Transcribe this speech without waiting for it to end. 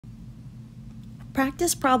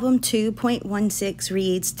Practice problem 2.16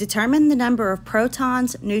 reads, determine the number of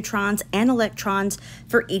protons, neutrons, and electrons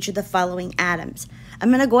for each of the following atoms. I'm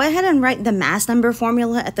going to go ahead and write the mass number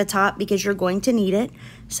formula at the top because you're going to need it.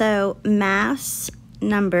 So mass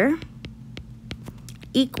number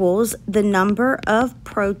equals the number of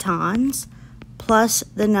protons plus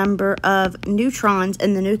the number of neutrons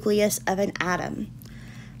in the nucleus of an atom.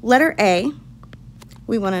 Letter A,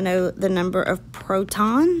 we want to know the number of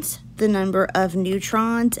protons, the number of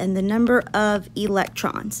neutrons, and the number of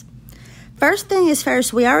electrons. First thing is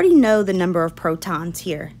first, we already know the number of protons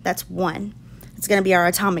here. That's 1. It's going to be our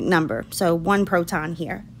atomic number, so 1 proton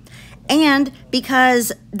here. And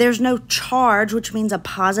because there's no charge, which means a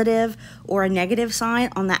positive or a negative sign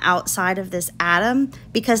on the outside of this atom,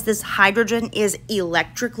 because this hydrogen is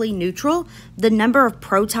electrically neutral, the number of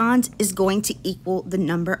protons is going to equal the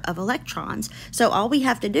number of electrons. So all we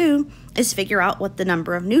have to do is figure out what the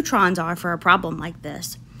number of neutrons are for a problem like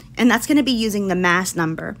this. And that's going to be using the mass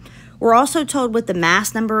number. We're also told what the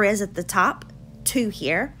mass number is at the top, 2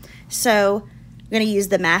 here. So I'm going to use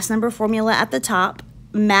the mass number formula at the top.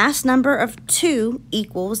 Mass number of 2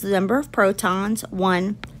 equals the number of protons,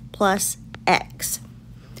 1 plus x.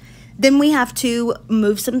 Then we have to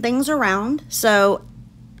move some things around. So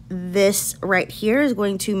this right here is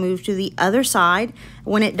going to move to the other side.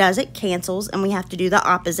 When it does, it cancels, and we have to do the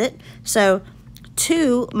opposite. So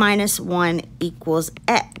 2 minus 1 equals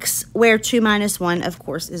x, where 2 minus 1, of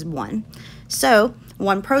course, is 1. So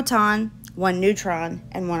 1 proton, 1 neutron,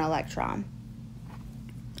 and 1 electron.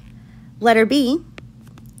 Letter B,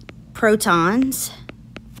 protons,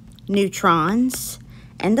 neutrons,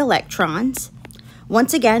 and electrons.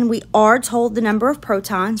 Once again, we are told the number of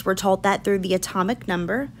protons. We're told that through the atomic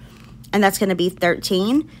number, and that's going to be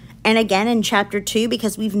 13. And again, in chapter 2,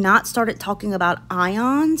 because we've not started talking about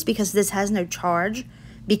ions, because this has no charge,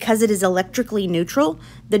 because it is electrically neutral,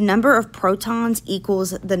 the number of protons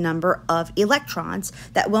equals the number of electrons.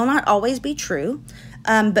 That will not always be true.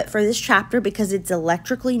 But for this chapter, because it's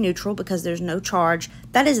electrically neutral, because there's no charge,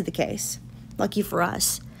 that is the case. Lucky for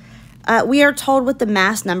us. We are told what the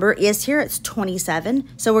mass number is here. It's 27.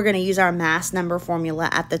 So we're going to use our mass number formula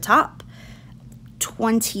at the top.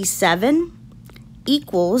 27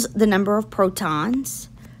 equals the number of protons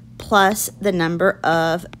plus the number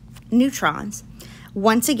of neutrons.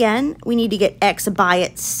 Once again, we need to get x by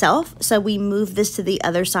itself, so we move this to the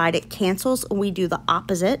other side. It cancels, and we do the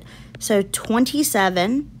opposite. So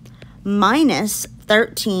 27 minus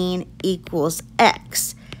 13 equals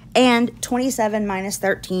x, and 27 minus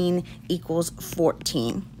 13 equals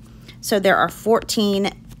 14. So there are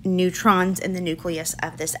 14 neutrons in the nucleus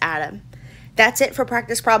of this atom. That's it for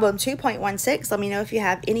practice problem 2.16. Let me know if you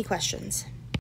have any questions.